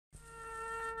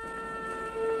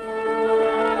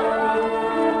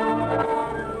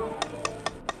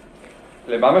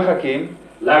למה מחכים?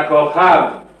 לכוכב.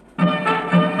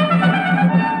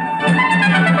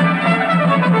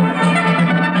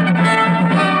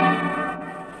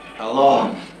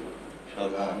 שלום.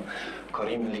 שלום.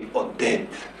 קוראים לי עודד.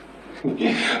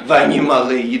 ואני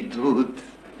מלא עידוד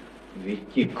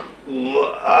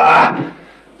ותקווה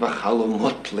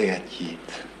וחלומות לעתיד.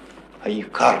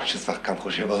 העיקר ששחקן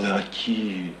חושב על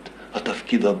העתיד,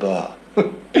 התפקיד הבא.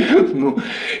 נו,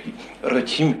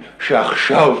 רוצים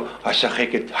שעכשיו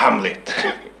אשחק את המלט,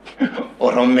 או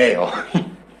רומאו.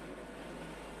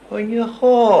 אני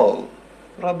יכול,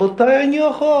 רבותיי, אני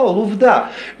יכול, עובדה.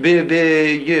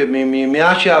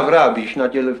 במאה שעברה,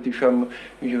 בשנת 1900,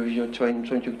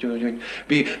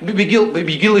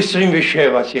 בגיל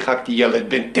 27 שיחקתי ילד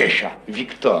בן 9,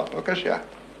 ביקר, בבקשה.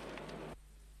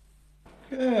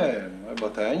 כן,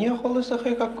 רבותיי, אני יכול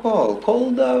לשחק הכל, כל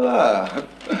דבר.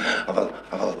 אבל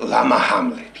למה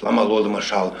המלט? למה לא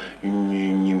למשל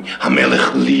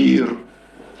המלך ליר?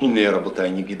 הנה רבותיי,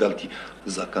 אני גידלתי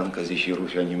זקן כזה שיראו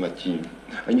שאני מתאים.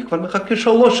 אני כבר מחכה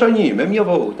 3 שנים, הם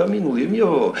יבואו, תאמינו לי, הם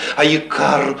יבואו.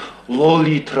 העיקר לא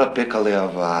להתרפק על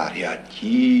העבר,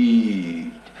 העתיד.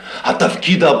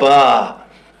 התפקיד הבא,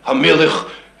 המלך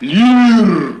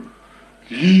ליר.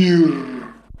 ליר.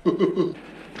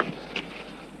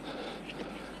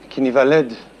 כי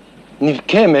נבלד,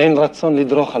 נבכה מאין רצון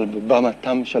לדרוך על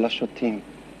במתם של השוטים.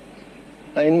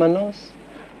 אין מנוס,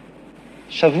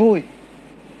 שבוי.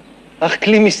 אך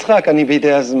כלי משחק אני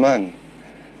בידי הזמן.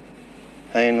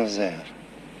 אין עוזר.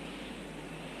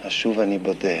 אשוב אני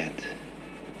בודד,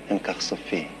 אין כך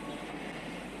סופי.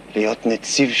 להיות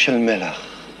נציב של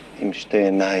מלח, עם שתי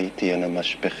עיניי תהיינה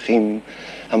משפכים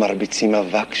המרביצים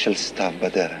אבק של סתיו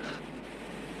בדרך.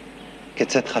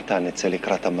 כצאת חתן אצא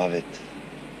לקראת המוות.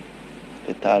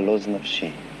 ותעלוז נפשי.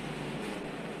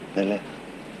 נלך.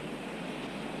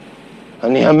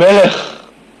 אני המלך.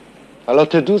 הלא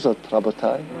תדעו זאת,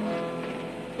 רבותיי.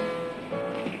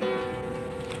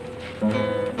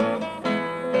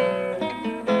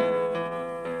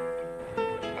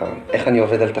 איך אני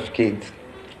עובד על תפקיד?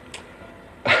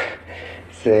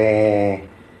 זה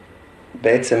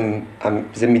בעצם,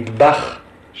 זה מטבח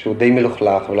שהוא די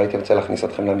מלוכלך, ולא הייתי רוצה להכניס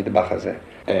אתכם למטבח הזה.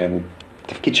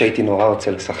 תפקיד שהייתי נורא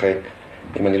רוצה לשחק.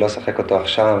 אם אני לא אשחק אותו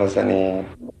עכשיו, אז אני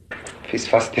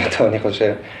פספסתי אותו, אני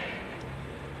חושב.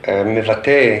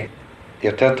 מבטא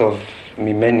יותר טוב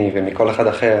ממני ומכל אחד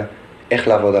אחר איך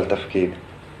לעבוד על תפקיד.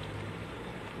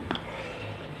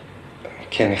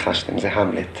 כן, ניחשתם, זה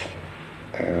המלט.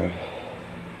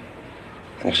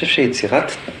 אני חושב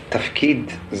שיצירת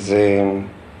תפקיד זה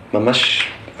ממש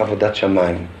עבודת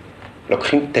שמיים.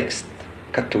 לוקחים טקסט,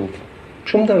 כתוב,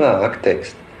 שום דבר, רק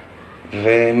טקסט.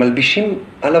 ומלבישים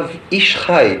עליו איש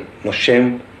חי,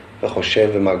 נושם וחושב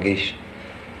ומרגיש.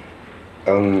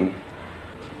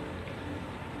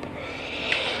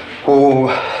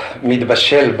 הוא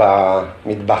מתבשל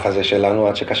במטבח הזה שלנו,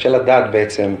 עד שקשה לדעת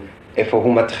בעצם איפה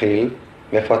הוא מתחיל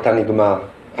ואיפה אתה נגמר,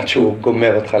 עד שהוא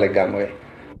גומר אותך לגמרי.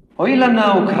 הואיל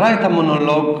נא וקרא את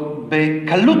המונולוג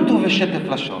בקלות ובשטף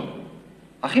לשון.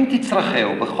 אך אם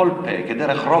תצרכהו בכל פה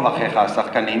כדרך רוב אחיך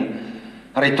השחקנים,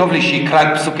 הרי טוב לי שיקרא את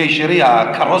פסוקי שירי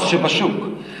הקרוס שבשוק,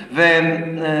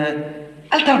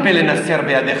 ואל תרבה לנסר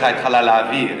בידיך את חלל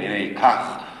האוויר, הנה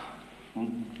כך.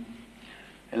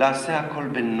 אלא עשה הכל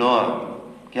בנועם,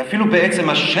 כי אפילו בעצם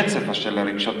השצף של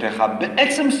רגשותיך,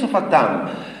 בעצם סופתם,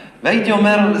 והייתי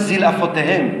אומר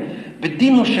זלעפותיהם,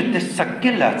 בדינו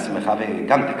שתסגל לעצמך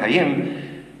וגם תקיים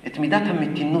את מידת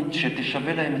המתינות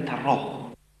שתשווה להם את הרוך.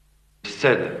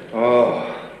 בסדר.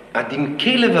 עד עם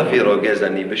כלב אוויר רוגז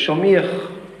אני ושומייך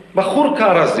בחור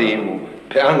כארזים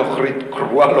ופאה נוכרית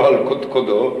קרואה לו על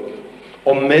קודקודו,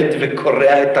 עומד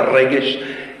וקורע את הרגש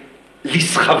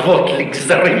לסחבות,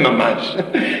 לגזרים ממש,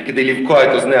 כדי לבקוע את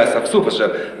אוזני הספסוף, אשר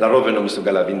לרוב אינו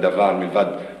מסוגל להבין דבר מלבד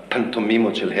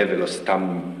פנטומימות של הבל או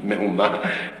סתם מהומה.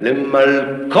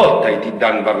 למלכות הייתי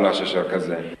דן ברנש אשר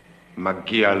כזה.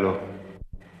 מגיע לו.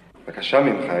 בבקשה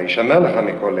ממך, ישמר לך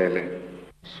מכל אלה.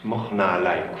 סמוך נא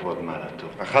עליי, כבוד מעלתו.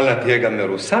 אכל נא תהיה גם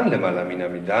מרוסן למעלה מן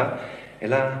המידה,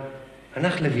 אלא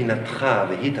הנח לבינתך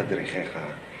והיא תדריכך.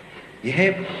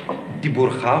 יהיה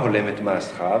דיבורך הולם את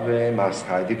מעשך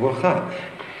ומעשך את דיבורך.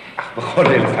 אך בכל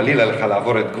אלה חלילה לך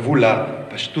לעבור את גבול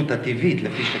הפשטות הטבעית,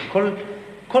 לפי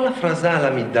שכל הפרזה על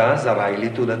המידה זרה היא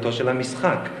לתעודתו של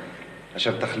המשחק,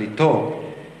 אשר תכליתו,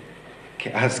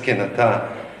 כאז כן אתה,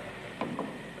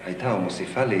 הייתה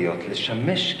ומוסיפה להיות,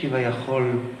 לשמש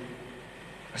כביכול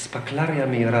אספקלריה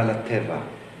מהירה לטבע,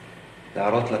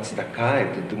 להראות לצדקה את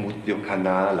דמות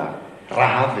דיוקנה,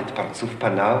 לרהב את פרצוף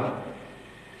פניו,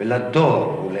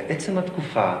 ולדור ולעצם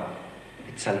התקופה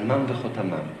את צלמם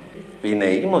וחותמם. והנה,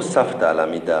 אם הוספת על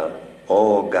המידה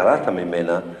או גרעת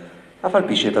ממנה, אף על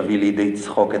פי שתביא לידי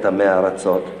צחוק את עמי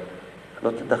הארצות, לא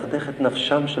תדכדך את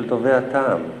נפשם של טובי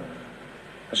הטעם.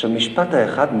 אשר משפט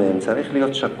האחד מהם צריך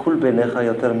להיות שקול בעיניך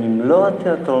יותר ממלוא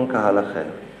התיאטרון קהל אחר.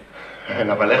 כן,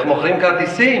 אבל איך מוכרים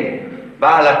כרטיסים?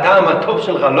 בעל הטעם הטוב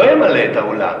שלך לא ימלא את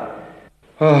האולם.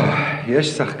 יש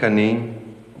שחקנים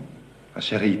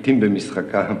אשר ראיתים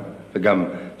במשחקם, וגם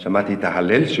שמעתי את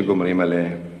ההלל שגומרים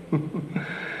עליהם.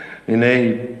 הנה,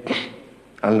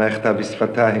 אל נחתה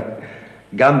בשפתיי.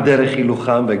 גם דרך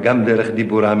הילוכם וגם דרך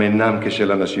דיבורם אינם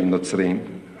כשל אנשים נוצרים.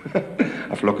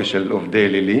 אף לא כשל עובדי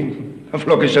אלילים, אף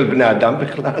לא כשל בני אדם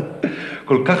בכלל.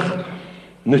 כל כך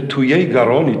נטויי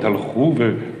גרון התהלכו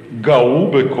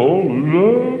וגאו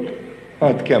בקול.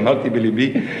 עד כי אמרתי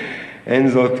בליבי, אין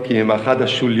זאת כי הם אחד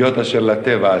השוליות אשר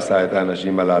לטבע עשה את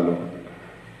האנשים הללו.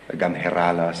 וגם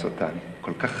הרע לעשותן.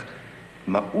 כל כך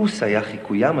מאוס היה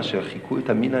חיקויים אשר חיקו את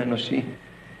המין האנושי.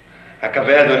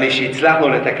 הקווה, אדוני, שהצלחנו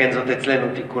לתקן זאת אצלנו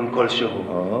תיקון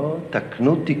כלשהו.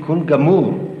 תקנו תיקון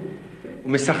גמור.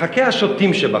 ומשחקי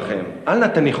השוטים שבכם, אל נא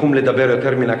תניחום לדבר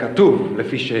יותר מן הכתוב,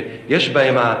 לפי שיש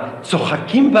בהם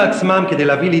הצוחקים בעצמם כדי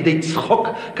להביא לידי צחוק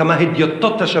כמה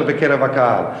הדיוטות אשר בקרב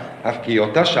הקהל. אף כי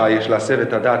אותה שעה יש להסב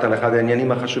את הדעת על אחד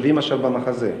העניינים החשובים אשר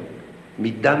במחזה.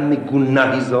 מידה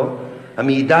מגונה היא זו,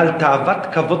 המעידה על תאוות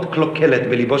כבוד קלוקלת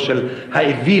בליבו של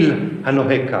האוויל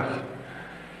הנוהג כך.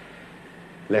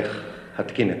 לך,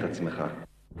 התקין את עצמך.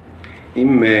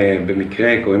 אם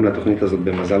במקרה קוראים לתוכנית הזאת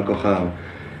במזל כוכב,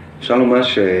 אפשר לומר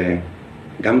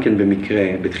שגם כן במקרה,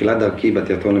 בתחילת דרכי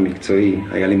בתיאטרון המקצועי,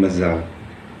 היה לי מזל.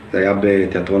 זה היה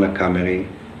בתיאטרון הקאמרי,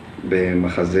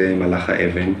 במחזה מלאך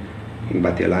האבן, עם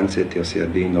בתיה לנצט, יוסי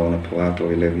עדין, אורנה פורט,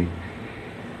 אורי לוי.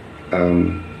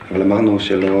 אבל אמרנו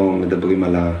שלא מדברים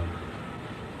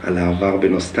על העבר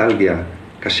בנוסטלגיה.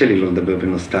 קשה לי לא לדבר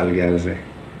בנוסטלגיה על זה.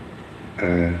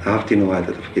 אהבתי נורא את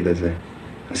התפקיד הזה.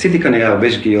 עשיתי כנראה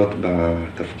הרבה שגיאות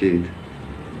בתפקיד,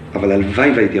 אבל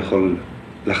הלוואי והייתי יכול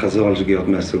לחזור על שגיאות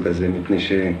מהסוג הזה, מפני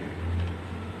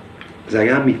שזה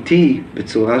היה אמיתי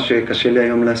בצורה שקשה לי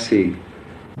היום להשיג.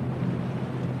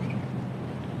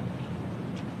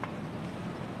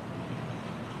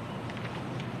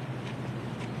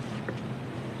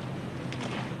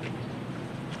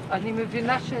 אני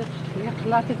מבינה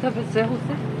שהחלטת וזהו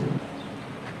זה?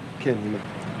 כן.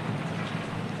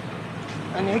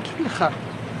 אני אגיד לך,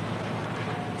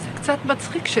 זה קצת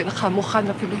מצחיק שלך מוכן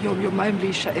אפילו יום-יומיים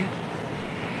להישאר.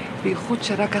 בייחוד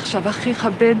שרק עכשיו אחיך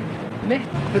בן מת,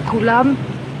 וכולם...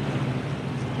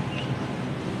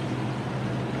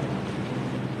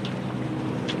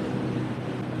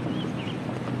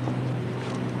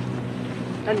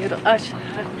 אני רואה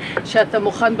שאתה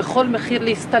מוכן בכל מחיר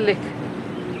להסתלק.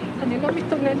 אני לא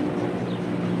מתעוננת.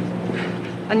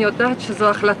 אני יודעת שזו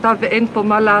החלטה ואין פה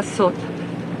מה לעשות.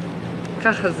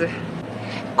 ככה זה.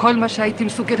 כל מה שהייתי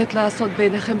מסוגלת לעשות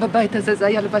בעיניכם בבית הזה זה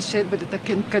היה לבשל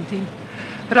ולתקן בגדים.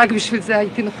 רק בשביל זה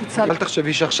הייתי נחוצה. אל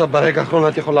תחשבי שעכשיו ברגע האחרון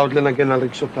את יכולה עוד לנגן על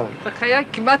רגשותיי. בחיי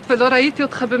כמעט ולא ראיתי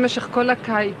אותך במשך כל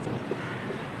הקיץ.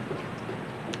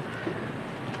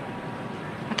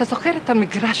 אתה זוכר את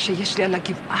המגרש שיש לי על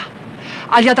הגבעה?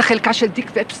 על יד החלקה של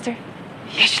דיק ובסטר?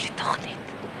 יש לי תוכנית.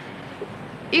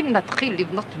 אם נתחיל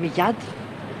לבנות מיד,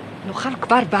 נוכל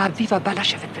כבר באביו הבא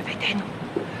לשבת בביתנו.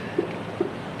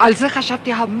 על זה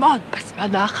חשבתי המון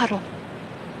בזמן האחרון.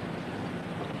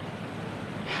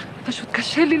 פשוט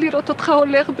קשה לי לראות אותך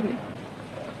הולך, בני.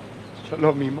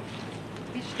 שלום, אמא.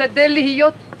 תשתדל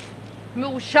להיות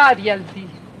מאושר, ילדי.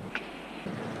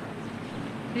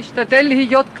 תשתדל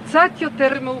להיות קצת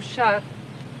יותר מאושר.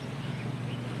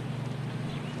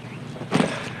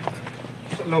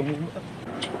 שלום, אמא.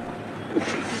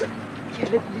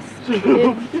 ילד מסכן.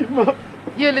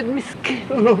 ילד מסכן.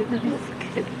 ילד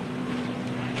מסכן.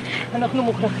 אנחנו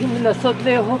מוכרחים לנסות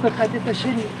לאהוב אחד את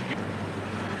השני.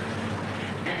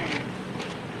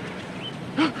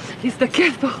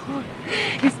 הזדקף בחור,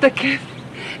 הזדקף,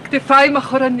 כתפיים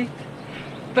אחורנית.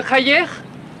 בחייך,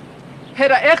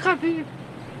 הראיך אביו.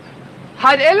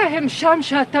 הראה להם שם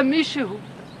שאתה מישהו.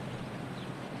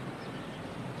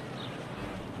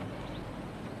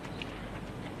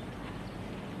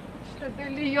 תשתדל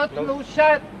להיות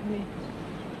מאושר.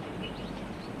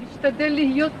 תשתדל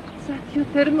להיות קצת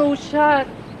יותר מאושר.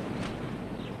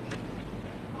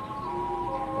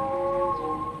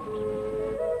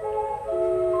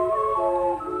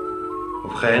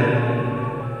 ובכן,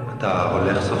 אתה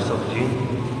הולך סוף סוף ג'ין?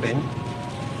 בן?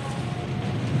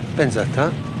 בן זה אתה?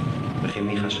 וכי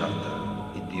מי חשבת,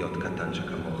 אידיוט קטן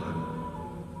שכמוך?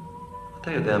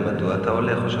 אתה יודע מדוע אתה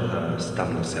הולך או שאתה סתם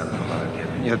נוסע כבר ברכבת?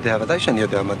 אני יודע, ודאי שאני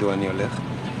יודע מדוע אני הולך.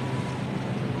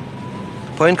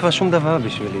 פה אין כבר שום דבר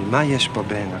בשבילי. מה יש פה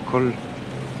בן? הכל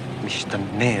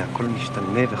משתנה, הכל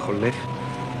משתנה וחולף.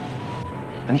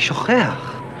 אני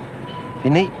שוכח.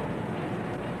 הנה,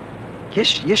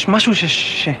 יש משהו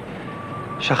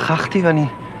ששכחתי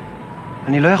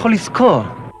ואני לא יכול לזכור.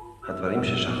 הדברים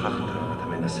ששכחת ואתה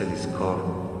מנסה לזכור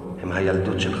הם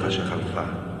הילדות שלך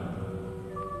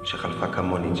שחלפה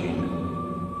כמוני, ג'ין.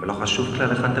 ולא חשוב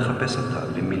כלל לכאן תחפש אותה,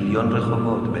 במיליון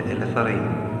רחובות, ב1000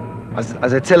 ערים.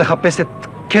 אז אצא לחפש את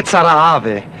קץ הרעה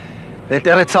ואת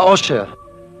ארץ האושר.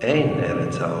 אין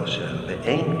ארץ האושר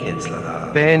ואין קץ לרעה.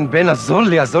 בן, עזור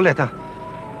לי, אתה...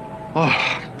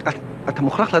 אתה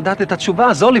מוכרח לדעת את התשובה,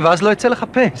 עזור לי, ואז לא אצא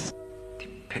לחפש.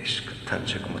 טיפש קטן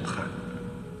שכמותך.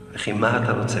 וכי מה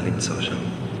אתה רוצה למצוא שם?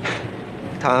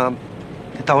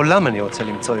 את העולם אני רוצה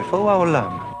למצוא. איפה הוא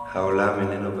העולם? העולם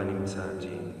איננו בנמצא,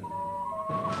 ג'ין.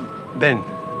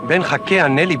 בן, חכה,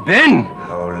 ענה לי, בן!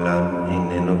 העולם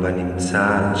איננו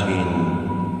בנמצא, ג'ין.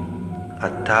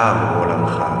 אתה הוא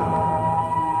עולמך.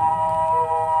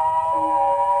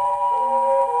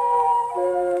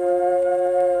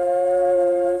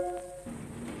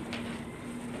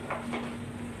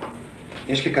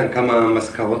 יש לי כאן כמה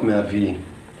מזכרות מאבי,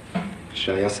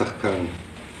 שהיה שחקן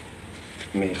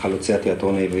מחלוצי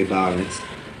התיאטרון העברי בארץ.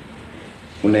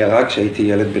 הוא נהרג כשהייתי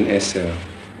ילד בן 10,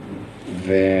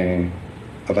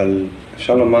 אבל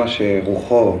אפשר לומר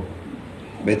שרוחו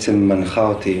בעצם מנחה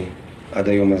אותי עד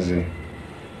היום הזה.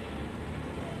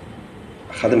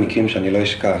 אחד המקרים שאני לא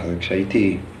אשכח זה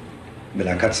כשהייתי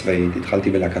בלהקה צבאית, התחלתי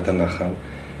בלהקת הנחל,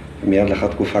 ומיד לאחר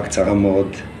תקופה קצרה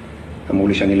מאוד אמרו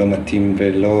לי שאני לא מתאים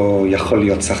ולא יכול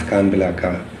להיות שחקן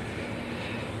בלהקה.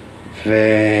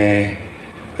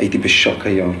 והייתי בשוק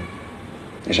היום.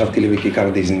 ישבתי לי בכיכר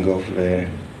דיזנגוף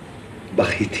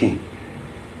ובכיתי.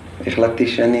 החלטתי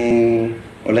שאני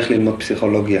הולך ללמוד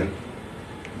פסיכולוגיה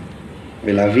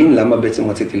ולהבין למה בעצם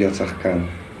רציתי להיות שחקן.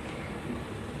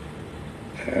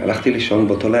 הלכתי לישון,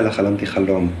 באותו לילה חלמתי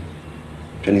חלום,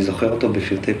 שאני זוכר אותו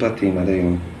בפרטי פרטים עד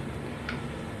היום.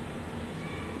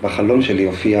 בחלום שלי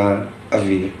הופיע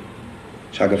אבי,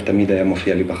 שאגב תמיד היה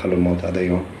מופיע לי בחלומות עד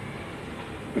היום,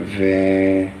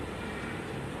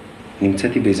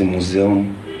 ונמצאתי באיזה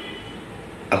מוזיאון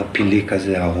ערפילי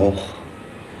כזה ארוך,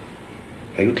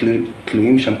 והיו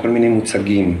תלויים שם כל מיני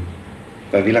מוצגים,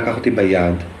 ואבי לקח אותי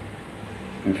ביד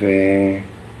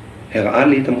והראה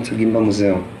לי את המוצגים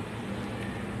במוזיאון.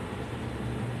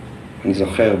 אני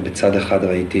זוכר, בצד אחד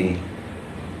ראיתי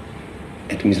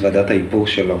את מזוודת האיפור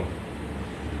שלו,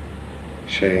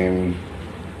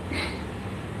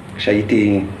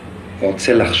 כשהייתי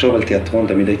רוצה לחשוב על תיאטרון,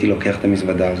 תמיד הייתי לוקח את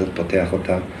המזוודה הזאת, פותח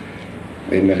אותה,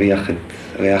 ומריח את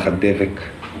ריח הדבק,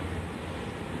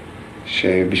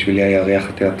 שבשבילי היה ריח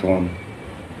התיאטרון.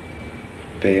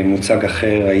 במוצג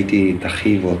אחר ראיתי את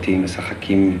אחי ואותי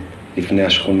משחקים לפני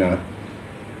השכונה,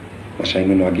 מה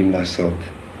שהיינו נוהגים לעשות.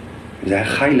 זה היה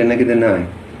חי לנגד עיניי.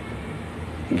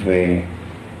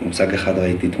 במוצג אחד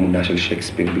ראיתי תמונה של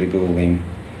שייקספיר בלי בירורים.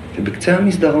 ובקצה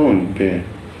המסדרון,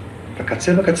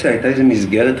 בקצה הייתה איזו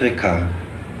מסגרת ריקה.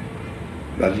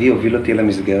 ואבי הוביל אותי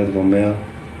למסגרת ואומר,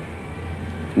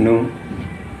 נו,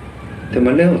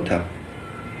 תמלא אותה.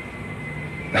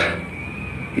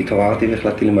 התעוררתי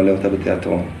והחלטתי למלא אותה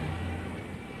בתיאטרון.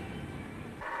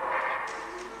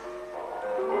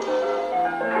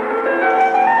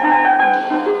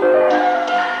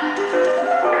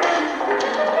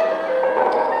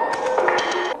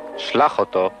 שלח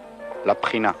אותו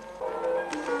לבחינה.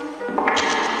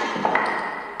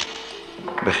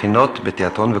 בחינות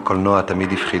בתיאטרון וקולנוע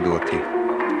תמיד הפחידו אותי.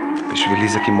 בשבילי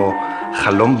זה כמו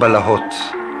חלום בלהות,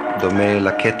 דומה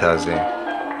לקטע הזה,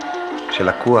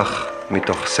 שלקוח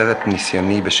מתוך סרט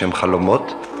ניסיוני בשם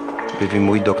חלומות,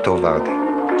 בבימוי דוקטור ורדי.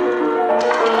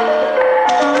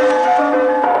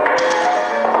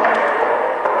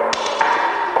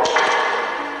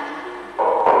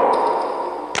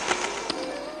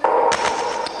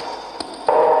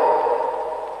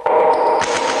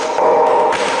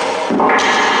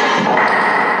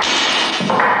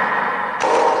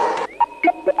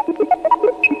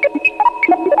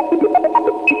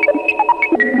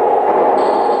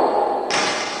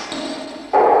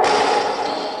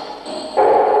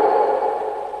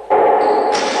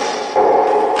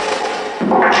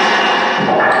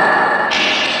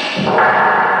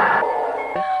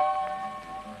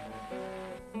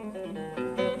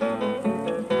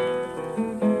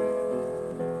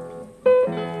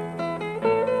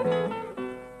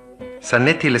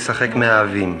 שנאתי לשחק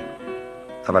מאהבים,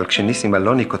 אבל כשניסים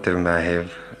אלוני כותב מאהב,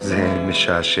 זה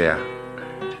משעשע.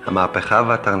 המהפכה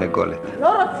והתרנגולת.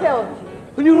 לא רוצה אותי.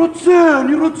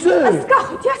 אני רוצה. אז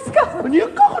קח אותי. אני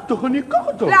אקח אותך. אותך, אני אקח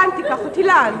אותך. לאן תיקח אותי?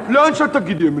 לאן? לאן שאת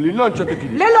תגידי, אמילי, לאן שאת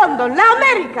תגידי? ללונדון,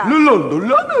 לאמריקה. ללונדון,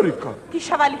 לאמריקה.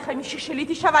 תשבע לי חמישי שלי,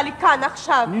 תשבע לי כאן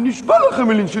עכשיו. אני נשבע לך,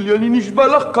 אמילין שלי, אני נשבע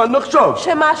לך כאן עכשיו.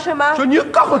 שמה, שמה? שאני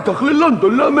אקח אותך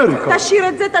ללונדון, לאמריקה. תשאיר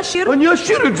את זה, תשאיר. אני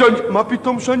אשאיר את זה, מה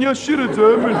פתאום שאני אשאיר את זה,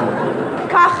 אמילי?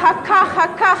 ככה,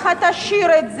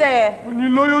 תשאיר את זה. אני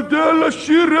לא יודע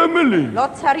לשיר, אמילי. לא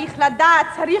צריך לדעת,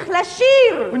 צריך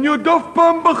לשיר. אני עוד אף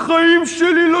פעם בחיים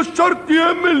שלי לא שרתי,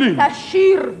 אמילי.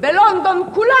 תשיר, בלונדון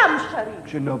כולם שרים.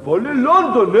 כשנבוא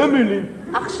ללונדון, אמילי.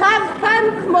 עכשיו כאן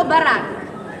כמו ברק.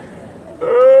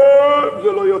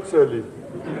 זה לא יוצא לי.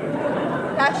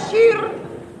 תשיר.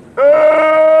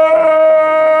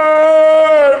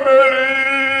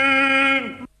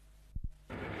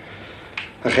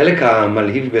 החלק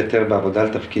המלהיב ביותר בעבודה על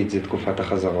תפקיד זה תקופת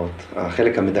החזרות.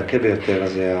 החלק המדכא ביותר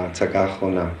זה ההצגה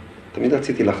האחרונה. תמיד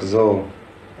רציתי לחזור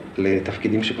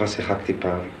לתפקידים שכבר שיחקתי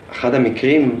פעם. אחד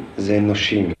המקרים זה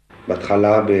נושים.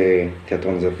 בהתחלה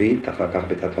בתיאטרון זווית, אחר כך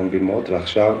בתיאטרון דמות,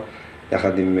 ועכשיו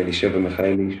יחד עם מלבישים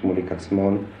ומחיילי, שמוליק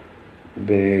עצמון,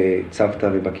 בצוותא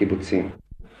ובקיבוצים.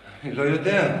 אני לא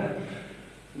יודע.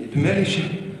 נדמה לי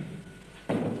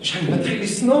שאני מתחיל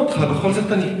לשנוא אותך, בכל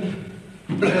זאת אני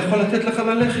לא יכול לתת לך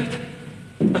ללכת.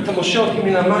 אתה מושך אותי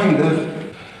מן המים דרך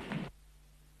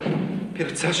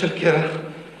פרצה של קרח.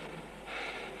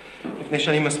 לפני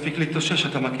שאני מספיק להתאושש,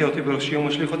 אתה מכה אותי בראשי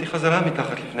ומשליך אותי חזרה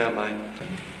מתחת לפני המים.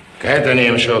 כעת אני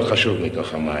אמשוך אותך שוב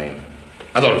מתוך המים.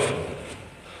 אדולף,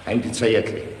 האם תציית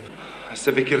לי?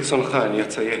 עשה בכרצונך, אני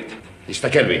אציית.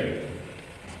 תסתכל בי.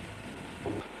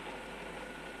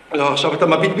 לא, עכשיו אתה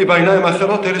מביט בי בעיניים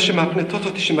האחרות, אלה שמאפנטות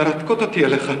אותי, שמרתקות אותי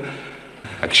אליך.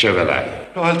 הקשב אליי.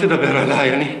 לא, אל תדבר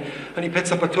עליי, אני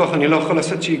פצע פתוח, אני לא יכול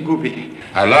לעשות שיגעו בי.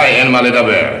 עליי אין מה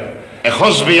לדבר.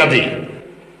 אחוז בידי.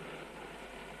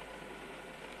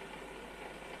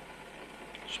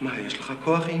 שמע, יש לך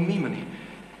כוח אימים,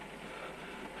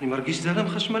 אני מרגיש זרם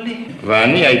חשמלי.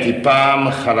 ואני הייתי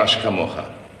פעם חלש כמוך.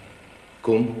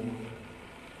 קום.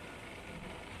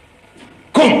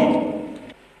 קום!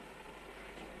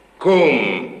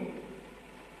 קום!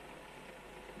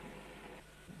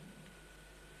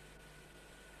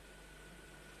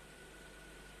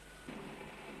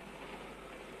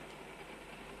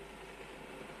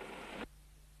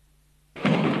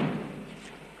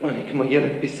 אני כמו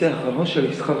ילד פיסח, הראש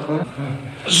שלי סחרחר.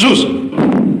 זוז!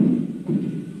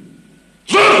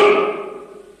 זוז!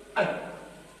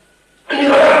 אני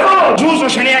לא יכול! זוז או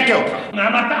שאני אכה אותך. מה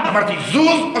אמרת? אמרתי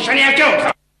זוז או שאני אכה אותך.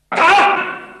 אתה?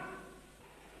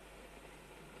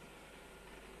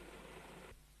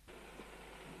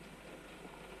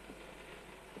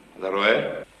 אתה רואה?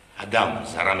 הדם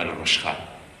זרם אל ראשך,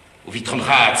 וביטחונך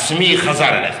העצמי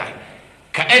חזר אליך.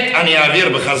 כעת אני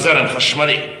אעביר בך זרם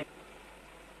חשמלי.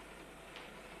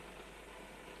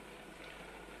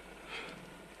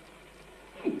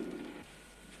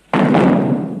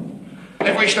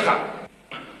 איפה אשתך?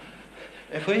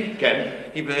 איפה היא? כן.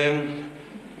 היא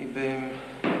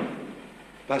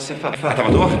באספה. אתה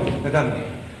בטוח? לגמרי.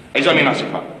 איזו מין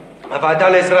אספה? הוועדה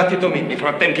לעזרת יתומים.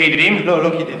 נפרדתם כידידים? לא, לא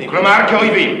כידידים. כלומר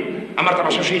כאויבים. אמרת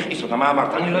משהו שהכעיס אותה, מה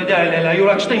אמרת? אני לא יודע, אלה היו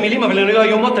רק שתי מילים, אבל הן היו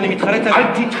איומות, אני מתחרט עליהן. אל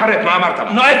תתחרט, מה אמרת?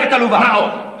 נועפת עלובה. מה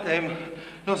עוד?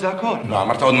 לא, זה הכל. לא,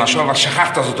 אמרת עוד משהו, אבל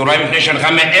שכחת זאת, אולי מפני שאינך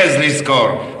מעז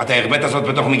לזכור. אתה הרבאת זאת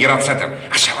בתוך מגירת סתר.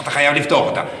 עכשיו אתה חייב לפתוח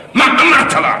אותה. מה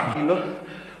אמרת לה?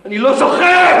 אני לא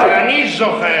זוכר! אני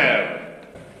זוכר.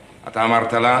 אתה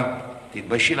אמרת לה,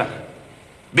 תתביישי לך.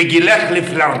 בגילך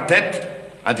לפלרטט,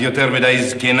 את יותר מדי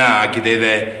זקנה כדי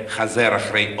לחזר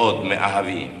אחרי עוד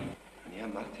מאהבים. אני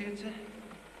אמרתי את זה?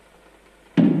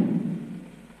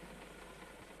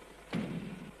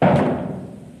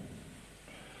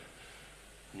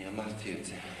 אני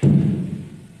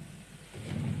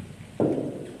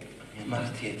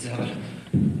אמרתי את זה,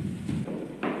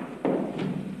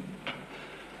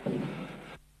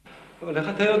 אבל איך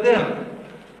אתה יודע?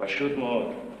 פשוט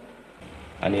מאוד.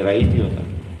 אני ראיתי אותה.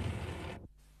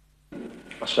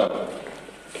 עכשיו,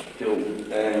 תראו, אני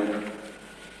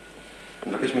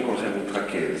מבקש מכולכם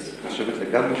להתרכז, לשבת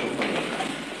לגמרי משוחררים.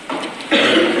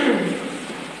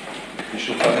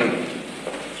 משוחררים.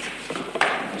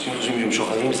 אנשים חושבים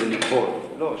שמשוחררים זה לבחור.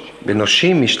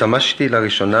 בנושים השתמשתי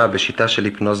לראשונה בשיטה של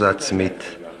היפנוזה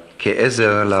עצמית,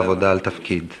 כעזר לעבודה על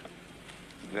תפקיד.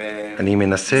 אני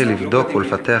מנסה לבדוק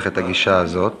ולפתח את הגישה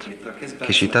הזאת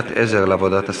כשיטת עזר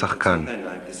לעבודת השחקן.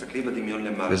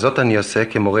 וזאת אני עושה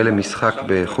כמורה למשחק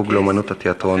בחוג לאמנות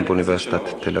התיאטרון באוניברסיטת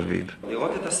תל אביב.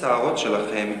 לראות את השערות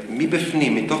שלכם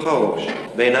מבפנים, מתוך הראש,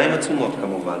 בעיניים עצומות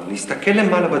כמובן, להסתכל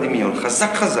למעלה בדמיון,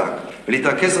 חזק חזק,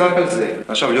 ולהתרכז רק על זה.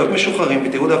 עכשיו, להיות משוחררים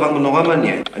ותראו דבר נורא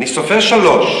מעניין. אני סופר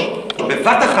 3.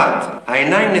 בבת אחת,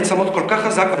 העיניים נצמות כל כך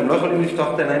חזק, אתם לא יכולים לפתוח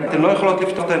את העיניים, אתם לא יכולות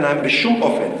לפתוח את העיניים בשום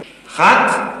אופן.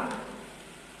 1,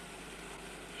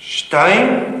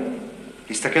 2,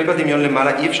 להסתכל בדמיון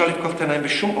למעלה, אי אפשר לפתוח את העיניים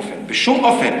בשום אופן, בשום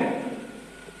אופן.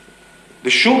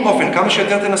 בשום אופן, כמה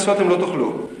שיותר תנסו אתם לא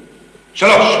תוכלו.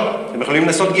 3, אתם יכולים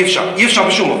לנסות, אי אפשר, אי אפשר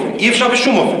בשום אופן, אי אפשר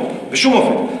בשום אופן, בשום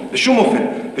אופן, בשום אופן,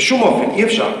 בשום אופן, אי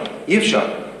אפשר, אי אפשר,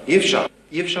 אי אפשר.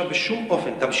 אי אפשר בשום אופן,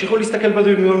 תמשיכו להסתכל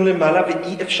בדמיון למעלה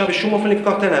ואי אפשר בשום אופן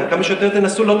לפתוח את העיניים, כמה שיותר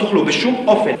תנסו לא תוכלו, בשום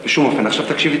אופן. בשום אופן, עכשיו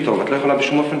תקשיבי טוב, את לא יכולה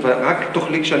בשום אופן ורק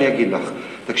תוכלי כשאני אגיד לך.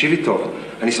 תקשיבי טוב,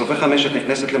 אני סופר 5, את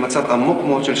נכנסת למצב עמוק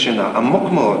מאוד של שינה,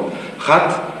 עמוק מאוד.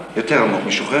 1, יותר עמוק,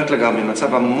 משוחררת לגמרי,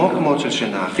 מצב עמוק מאוד של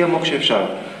שינה, הכי עמוק שאפשר,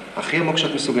 הכי עמוק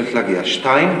שאת מסוגלת להגיע.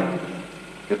 2,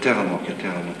 יותר עמוק, יותר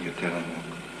עמוק, יותר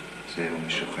עמוק. זהו,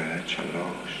 משוחררת. 3,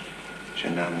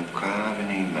 שינה עמוקה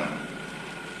ונעימה.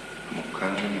 עמוקה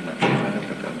ונעימה, שוחררת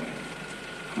לגמרי.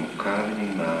 עמוקה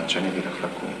ונעימה, עד שאני אגיד לך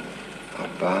לקום.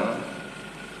 4,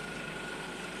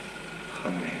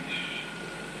 5.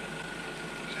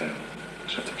 זהו.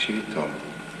 עכשיו תקשיבי טוב.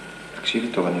 תקשיבי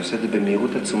טוב, אני עושה את זה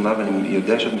במהירות עצומה ואני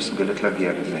יודע שאת מסוגלת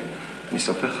להגיע לזה. אני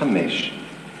סופר 5.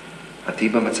 את תהיי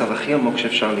במצב הכי עמוק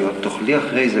שאפשר להיות, תוכלי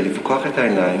אחרי זה לפקוח את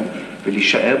העיניים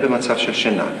ולהישאר במצב של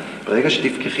שינה. ברגע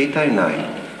שתפקחי את העיניים,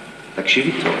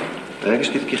 תקשיבי טוב. ברגע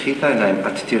שתפקחי את העיניים,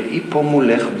 את תראי פה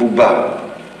מולך בובה.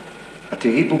 את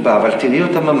תראי בובה, אבל תראי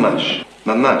אותה ממש.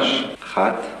 ממש.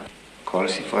 1, כל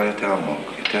ספרה יותר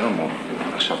עמוק, יותר עמוק.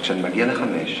 עכשיו, כשאני מגיע ל5,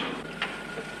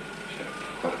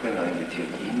 תפקוח בעיניים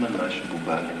ותראי ממש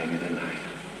בובה לנגד עיניים.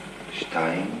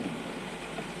 2,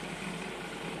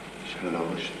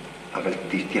 3, אבל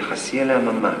תתייחסי אליה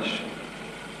ממש.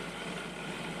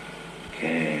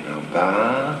 כן,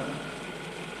 4,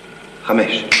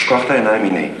 5. תפקוח את העיניים,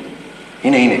 הנה.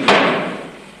 הנה, הנה.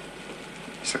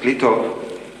 תסתכלי טוב.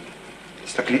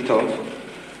 תסתכלי טוב.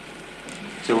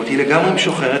 זהו, תהי לגמרי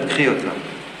משוחררת, קחי אותה.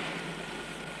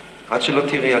 עד שלא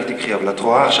תראי, אל תקחי, אבל את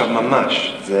רואה עכשיו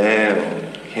ממש. זהו.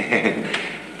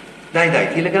 די, די,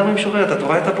 תהי לגמרי משוחררת, את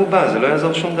רואה את הבובה, זה לא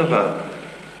יעזור שום דבר.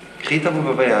 קחי את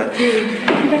הבובה ביד.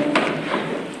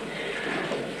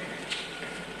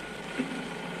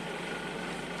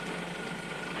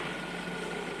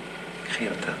 קחי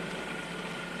אותה.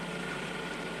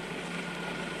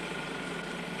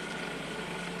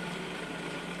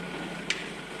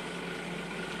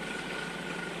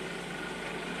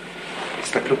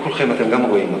 תסתכלו כולכם, אתם גם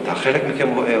רואים אותה, חלק מכם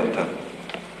רואה אותה.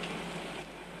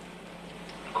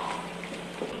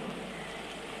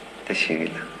 תשאירי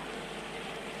לה.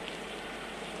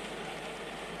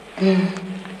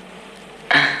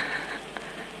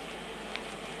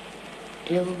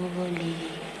 לולי,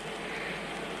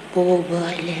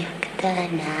 בובולה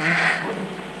קטנה.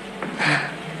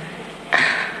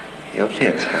 יופי,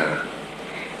 עכשיו.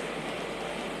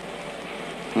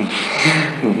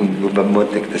 בובה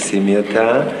מותק, תשימי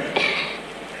אותה.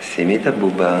 שימי את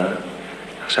הבובה.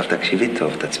 עכשיו תקשיבי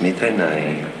טוב, תעצמי את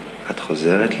העיניים. את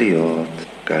חוזרת להיות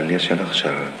גליה של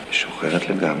עכשיו, משוחררת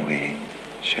לגמרי,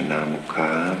 שינה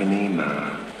עמוקה ונעימה.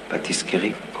 ואת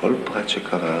תזכרי כל פרט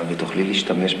שקרה ותוכלי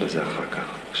להשתמש בזה אחר כך.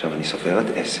 עכשיו אני סופרת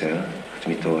 10, את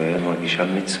מתעוררת, מרגישה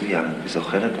מצוין,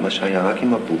 וזוכרת מה שהיה רק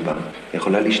עם הבובה.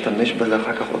 יכולה להשתמש בזה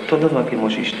אחר כך אותו דבר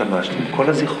כמו שהשתמשת, עם כל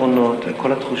הזיכרונות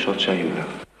וכל התחושות שהיו לך.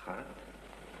 1,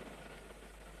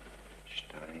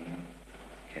 2,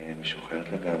 כן, משוחררת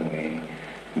לגמרי,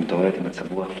 מתעוררת עם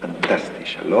מצב רוח פנטסטי.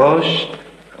 3,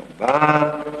 4,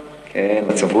 כן,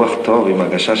 מצב רוח טוב, עם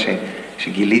הרגשה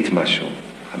שגילית משהו.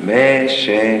 5,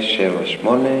 6, 7,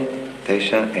 8,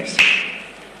 9, 10.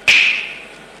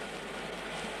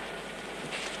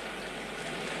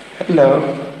 הלו.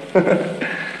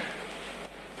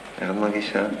 איך את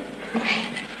מרגישה?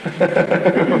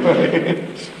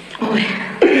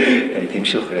 הייתי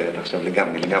משוחררת עכשיו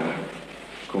לגמרי.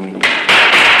 קומי.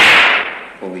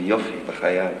 אוי, יופי,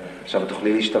 בחיי. עכשיו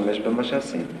תוכלי להשתמש במה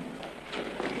שעשית.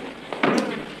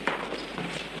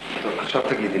 טוב, עכשיו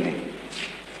תגידי לי.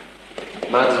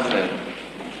 מה את זוכרת?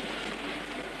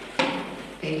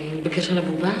 בקשר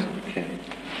לבובה? כן.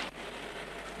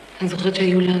 אני זוכרת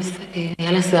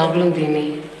שהיה לה שיער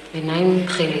בלונדיני, בעיניים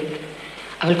תכלת.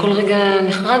 אבל כל רגע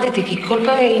נחרדתי, כי כל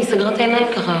פעם היא סגרה את העיניים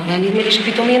ככה, והיה נדמה לי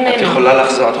שפתאום היא איננה. את יכולה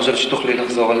לחזור, את חושבת שתוכלי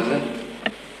לחזור על זה?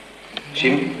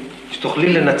 שימי?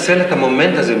 שתוכלי לנצל את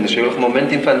המומנט הזה, שהיו לך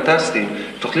מומנטים פנטסטיים,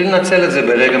 תוכלי לנצל את זה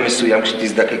ברגע מסוים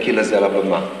כשתזדקקי לזה על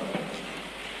הבמה.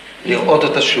 לראות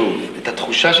אותה שוב, את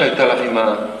התחושה שהייתה לך עם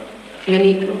ה...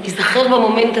 ואני אזכר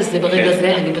במומנט הזה, ברגע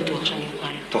הזה, אני בטוח שאני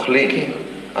אוכל. תוכלי? כן.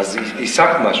 אז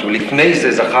השגת משהו. לפני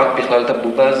זה זכרת בכלל את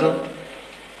הבובה הזאת?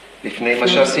 לפני מה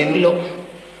שעשינו? לא.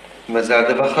 מה זה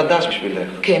היה דבר חדש בשבילך?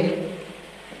 כן.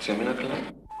 יוצא מן הכלל.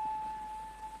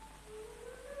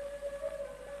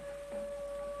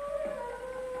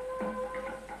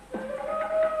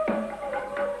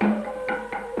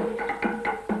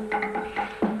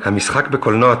 המשחק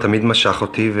בקולנוע תמיד משך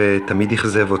אותי ותמיד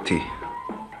אכזב אותי.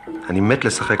 אני מת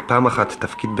לשחק פעם אחת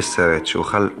תפקיד בסרט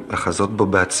שאוכל לחזות בו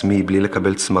בעצמי בלי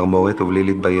לקבל צמרמורת ובלי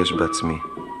להתבייש בעצמי.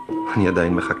 אני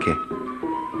עדיין מחכה.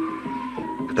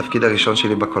 התפקיד הראשון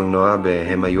שלי בקולנוע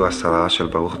בהם היו 10 של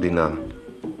ברוך דינר.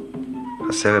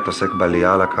 הסרט עוסק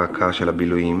בעלייה על הקרקע של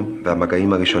הבילויים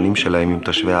והמגעים הראשונים שלהם עם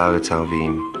תושבי הארץ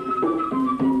הערביים.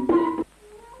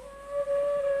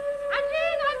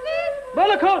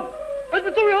 مالك هون؟ ايش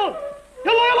بتسوي هون؟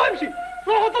 يلا يلا امشي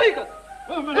روحوا طريقك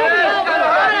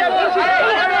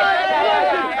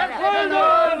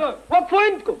وقفوا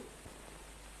عندكم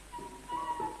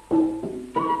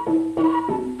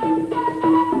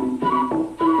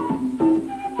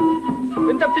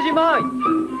انت بتجي معي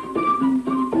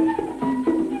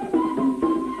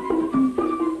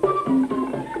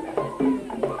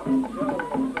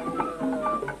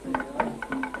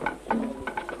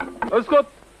اسكت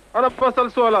أنا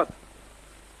بسأل سؤالات.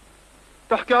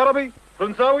 تحكي عربي؟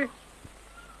 فرنساوي؟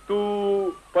 Tu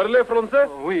parles français?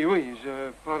 Oui, oui, je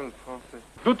parle français.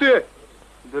 D'où tu es?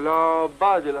 De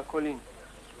là-bas, de la colline.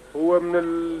 هو من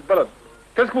البلد.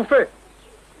 Qu'est-ce que vous faites?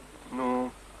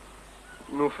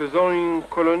 Nous faisons une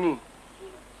colonie.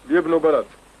 بيبنوا بلد.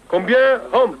 Combien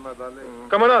hommes?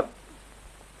 Camarades?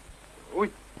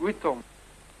 8 hommes.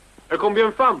 Et combien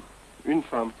de femmes? Une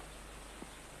femme.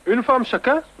 Une femme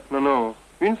chacun? Non,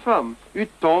 une femme.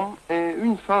 8 hommes et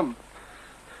une femme.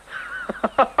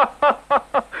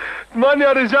 8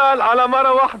 رجال على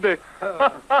مرة واحدة.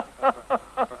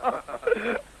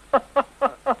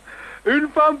 Une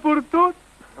femme pour toutes?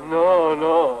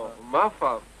 Non, ma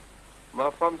femme.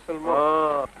 Ma femme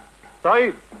seulement.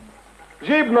 طيب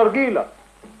جيب نرجيلة.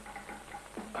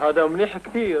 هذا منيح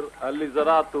كثير اللي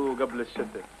زرعته قبل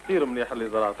الشتاء. كثير منيح اللي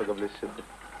زرعته قبل الشتاء.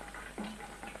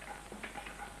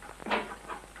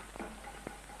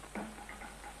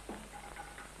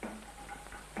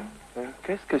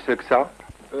 Qu'est-ce que c'est que ça?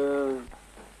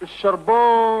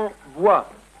 Charbon bois.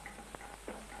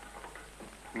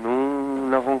 Nous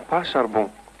n'avons pas charbon.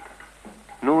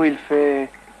 Nous, il fait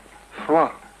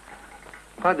froid.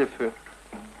 Pas de feu.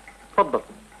 تفضل.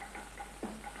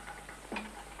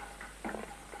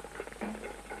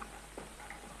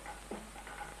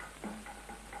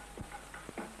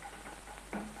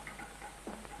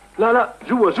 لا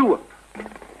جوا.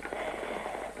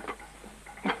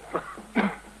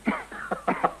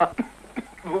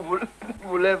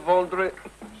 Vous voulez vendre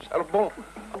charbon?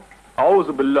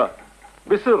 أعوذ بالله.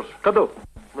 بيصيرش كادو.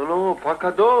 Non, pas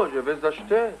cadeau, je vais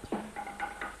acheter.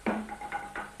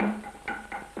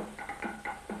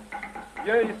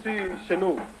 Viens ici chez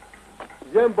nous.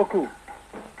 Viens beaucoup.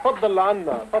 تفضل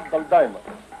لعنا، تفضل دايما.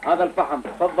 هذا الفحم،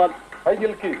 تفضل. هي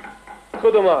الكيس.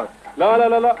 خده معك. لا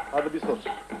هذا بيصيرش.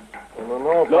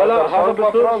 لا هذا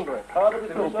بيصيرش. هذا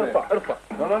بيصيرش. ارفع.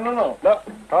 Non. لا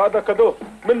هذا كادو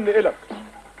مني إلك.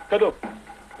 كادو.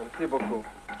 Merci beaucoup.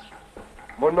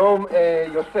 Mon nom est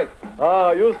Youssef.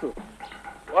 يوسف.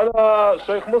 وأنا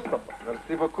شيخ مصطفى.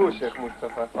 Merci beaucoup, Cheikh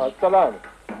Mustafa. مع السلامة.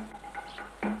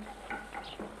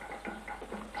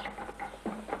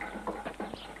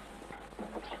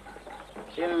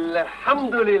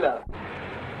 الحمد لله.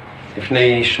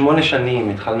 לפני 8 שנים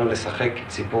התחלנו לשחק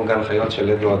את סיפור גן חיות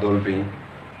של אדוארד דולבי,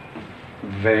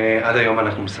 ועד היום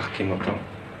אנחנו משחקים אותו.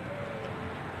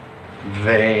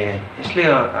 ויש לי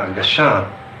הרגשה,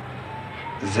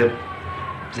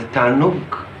 זה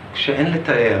תענוג שאין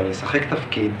לתאר, לשחק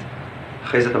תפקיד,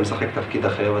 אחרי זה אתה משחק תפקיד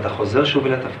אחר, ואתה חוזר שוב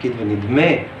אל התפקיד,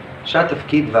 ונדמה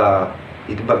שהתפקיד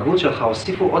וההתבגרות שלך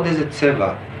הוסיפו עוד איזה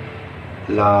צבע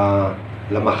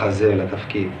למחזה,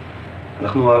 לתפקיד.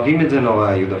 אנחנו אוהבים את זה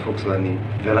נורא, יהודה פוקס ואני,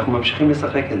 ואנחנו ממשיכים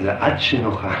לשחק את זה עד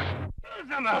שנוכל. אז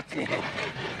אמרתי.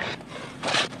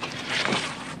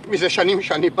 מזה שנים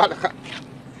שאני בא לך.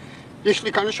 יש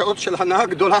לי כאן שעות של הנאה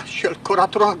גדולה, של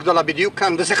קורת רוח גדולה בדיוק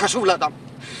כאן, וזה חשוב לאדם.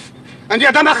 אני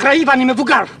אדם אחראי ואני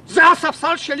מבוגר. זה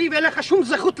הספסל שלי ואין לך שום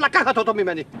זכות לקחת אותו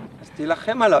ממני. אז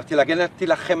תילחם עליו,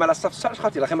 תילחם על הספסל שלך,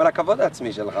 תילחם על הכבוד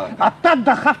העצמי שלך. אתה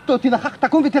דחפת אותי לכך,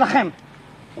 תקום ותילחם.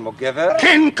 כמו גבר?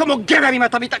 כן, כמו גבר, אם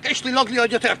אתה מתעקש ללעוג לי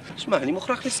עוד יותר. שמע, אני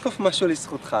מוכרח לזקוף משהו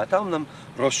לזכותך. אתה אמנם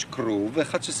ראש כרוב,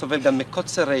 ואחד שסובל גם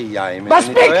מקוצר ראייה.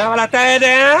 מספיק! אבל אתה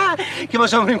יודע, כמו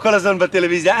שאומרים כל הזמן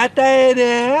בטלוויזיה, אתה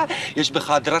יודע, יש בך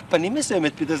הדרת פנים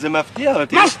מסוימת, פיטר, זה מפתיע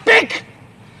אותי. מספיק!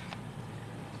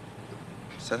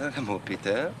 בסדר גמור,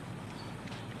 פיטר.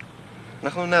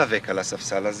 אנחנו נאבק על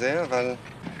הספסל הזה,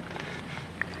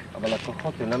 אבל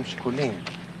הכוחות אינם שקולים.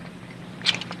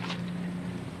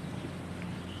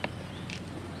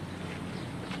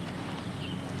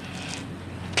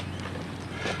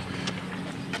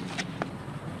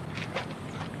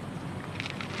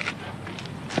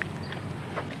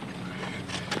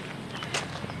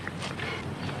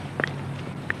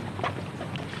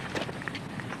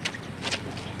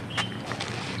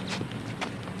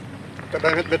 אתה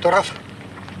באמת מטורף.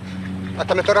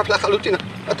 אתה מטורף לחלוטין.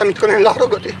 אתה מתכונן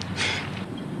להרוג אותי.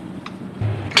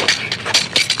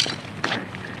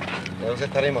 זהו, זה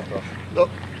תרים אותו. לא.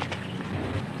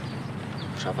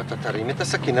 עכשיו אתה תרים את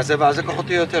הסכין הזה, ואז הכוחות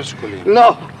יהיו יותר שקולים.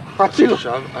 לא, הצילו.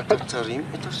 עכשיו אתה תרים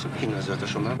את הסכין הזה, אתה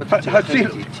שומע?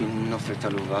 הצילו. תינופת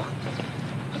עלובה.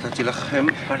 אתה תילחם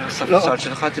על הספסל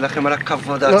שלך, תילחם על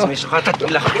הכבוד העצמי שלך, אתה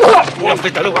תילחם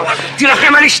נופת עלובה,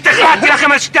 תילחם על אשתך,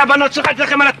 תילחם על שתי הבנות שלך,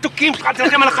 תילחם על התוכים שלך,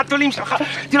 תילחם על החתולים שלך,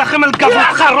 תילחם על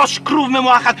גבותך, ראש כרוב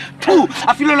ממועחת. פו,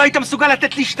 אפילו לא היית מסוגל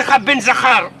לתת לאשתך בן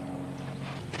זכר.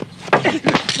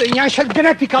 זה עניין של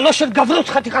גנטיקה, לא של גברות,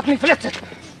 חתיכת מפלצת.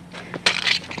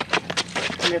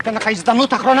 אני אתן לך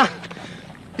הזדמנות אחרונה.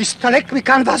 הסתלק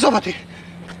מכאן ועזוב אותי.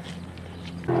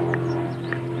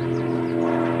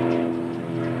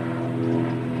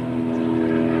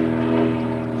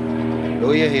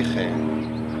 לא יהי כן.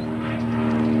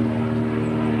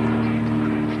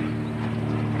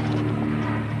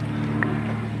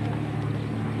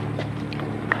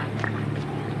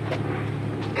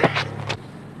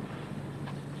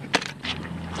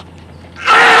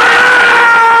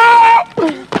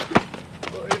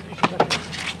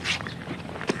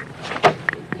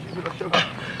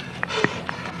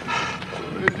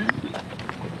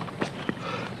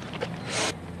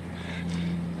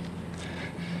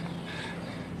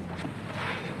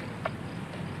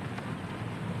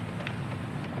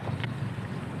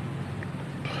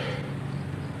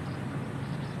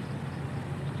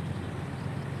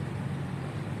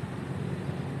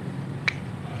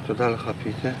 תודה לך,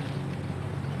 פיטר.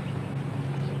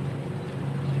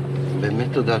 באמת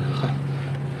תודה לך.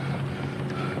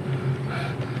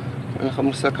 אין לך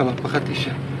מושג כמה פחדתי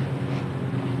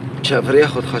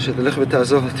שאבריח אותך, שתלך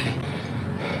ותעזוב אותי.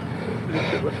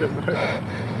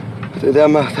 אתה יודע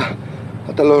מה,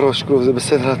 אתה לא ראש כרוב, זה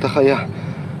בסדר, אתה חיה.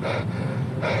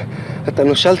 אתה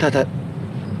נושלת, אתה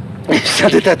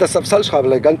הפסדת את הספסל שלך,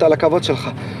 אבל הגנת על הכבוד שלך.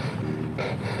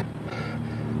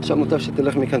 עכשיו מוטב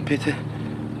שתלך מכאן, פיטר.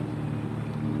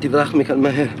 תברח מכאן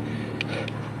מהר.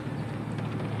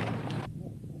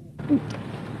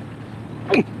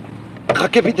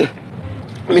 חכה פיטר.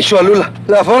 מישהו עלול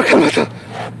לעבור כאן,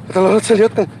 אתה לא רוצה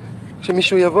להיות כאן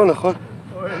כשמישהו יבוא, נכון?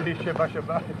 אוי לי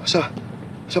שבא.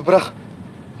 עכשיו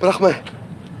ברח מהר.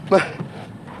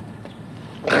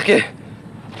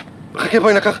 חכה,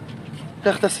 בואי נקח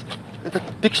את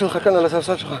הפיק שלך כאן על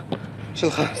הספסל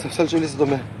שלך. הספסל שלי זה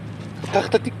דומה. קח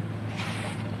את התיק.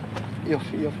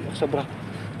 יופי, עכשיו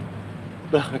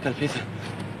ברח מכאן, פיטר.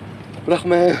 ברח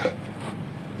מהר.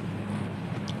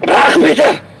 ברח,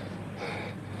 פיטר!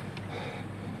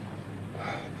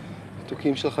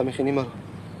 התוכים שלך מכינים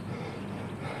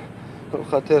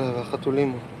ארוחת ערב,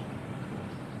 והחתולים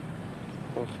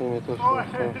הולכים יותר שלך.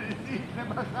 זה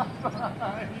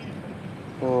בספיים.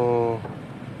 או...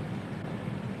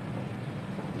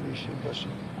 איש בבקשה.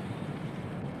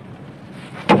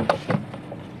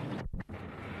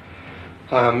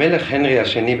 המלך הנרי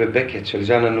השני בבקט של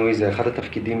ז'אן אנואי זה אחד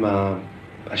התפקידים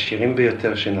העשירים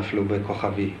ביותר שנפלו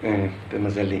בכוכבי,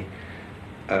 במזלי.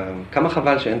 כמה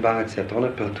חבל שאין בארץ תיאטרון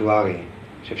רפרטוארי,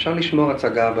 שאפשר לשמור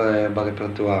הצגה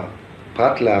ברפרטואר.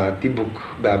 פרט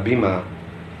לדיבוק בהבמה,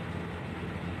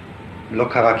 לא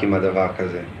קרה כמעט דבר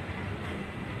כזה.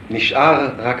 נשאר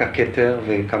רק הכתר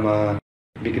וכמה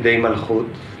בגדי מלכות,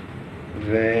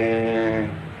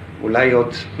 ואולי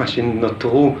עוד מה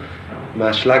שנותרו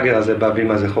מהשלאגר הזה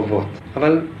בהבמה זה חובות.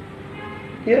 אבל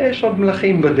יש עוד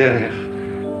מלכים בדרך.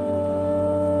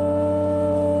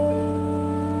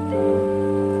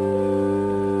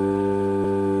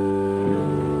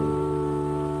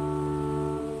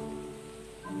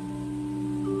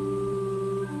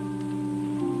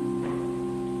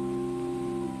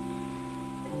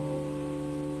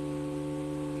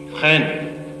 ובכן,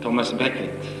 תומאס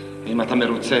בקט, אם אתה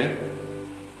מרוצה?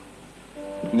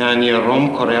 אני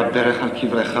ערום קורע ברך על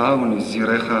קברך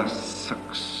ונזיריך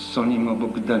סקסונים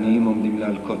הבוגדניים עומדים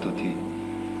להלקות אותי.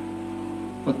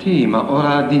 אותי עם האור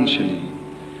העדין שלי.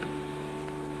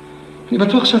 אני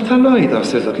בטוח שאתה לא היית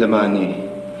עושה זאת למעני.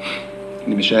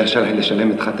 אני משער שעליי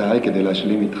לשלם את חטאי כדי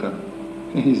להשלים איתך.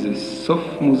 איזה סוף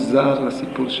מוזר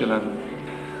לסיפור שלנו.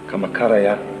 כמה קר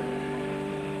היה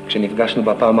כשנפגשנו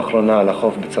בפעם האחרונה על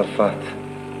החוף בצרפת.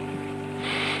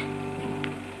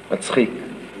 מצחיק.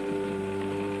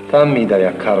 תמיד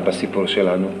היה קר בסיפור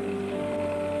שלנו.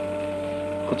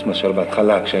 חוץ מאשר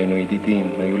בהתחלה כשהיינו ידידים,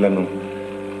 היו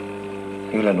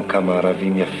לנו כמה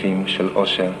ערבים יפים של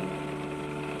אושר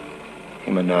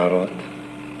עם הנערות.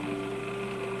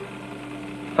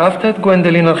 אהבת את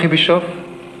גוונדלין ארכיבישוף?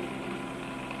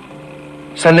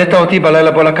 שנאת אותי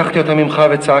בלילה בו לקחתי אותה ממך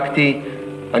וצעקתי,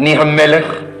 אני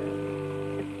המלך?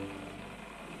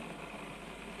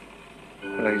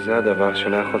 אולי זה הדבר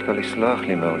שלא יכולת לסלוח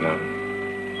לי מעולם.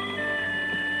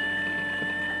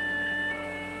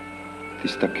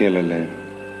 תסתכל עליהם,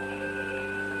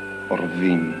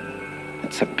 אורבים,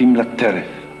 מצפים לטרף.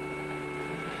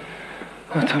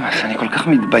 תומאס, אני כל כך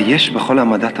מתבייש בכל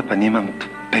העמדת הפנים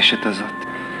המטופשת הזאת.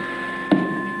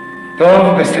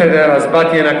 טוב, בסדר, אז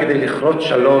באתי הנה כדי לכרות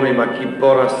שלום עם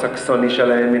הגיבור הסקסוני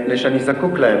שלהם, מפני שאני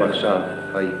זקוק להם עכשיו,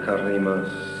 העיקרים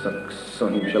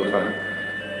הסקסונים שלך.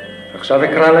 עכשיו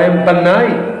אקרא להם בניי,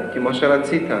 כמו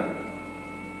שרצית.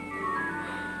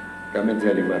 גם את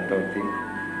זה לימדת אותי.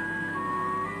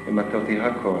 לימדת אותי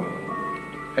הכל.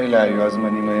 אלה היו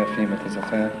הזמנים היפים, אתה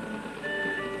זוכר?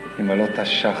 עם עלות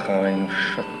השחר היינו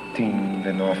שותים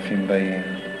ונואפים בעיר.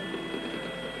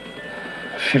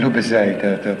 אפילו בזה היית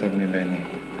יותר טוב ממני.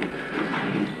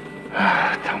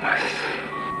 תומאס.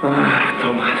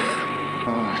 תומאס.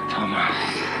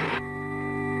 תומאס.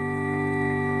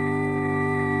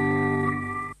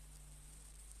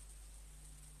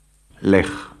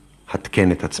 לך,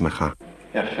 התקן את עצמך.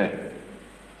 יפה.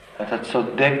 אתה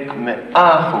צודק 100%.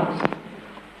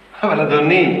 אבל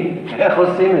אדוני, איך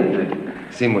עושים את זה?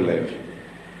 שימו לב,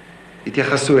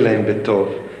 התייחסו אליהם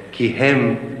בטוב, כי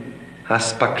הם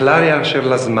האספקלריה אשר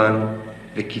לזמן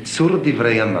וקיצור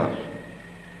דברי ימיו.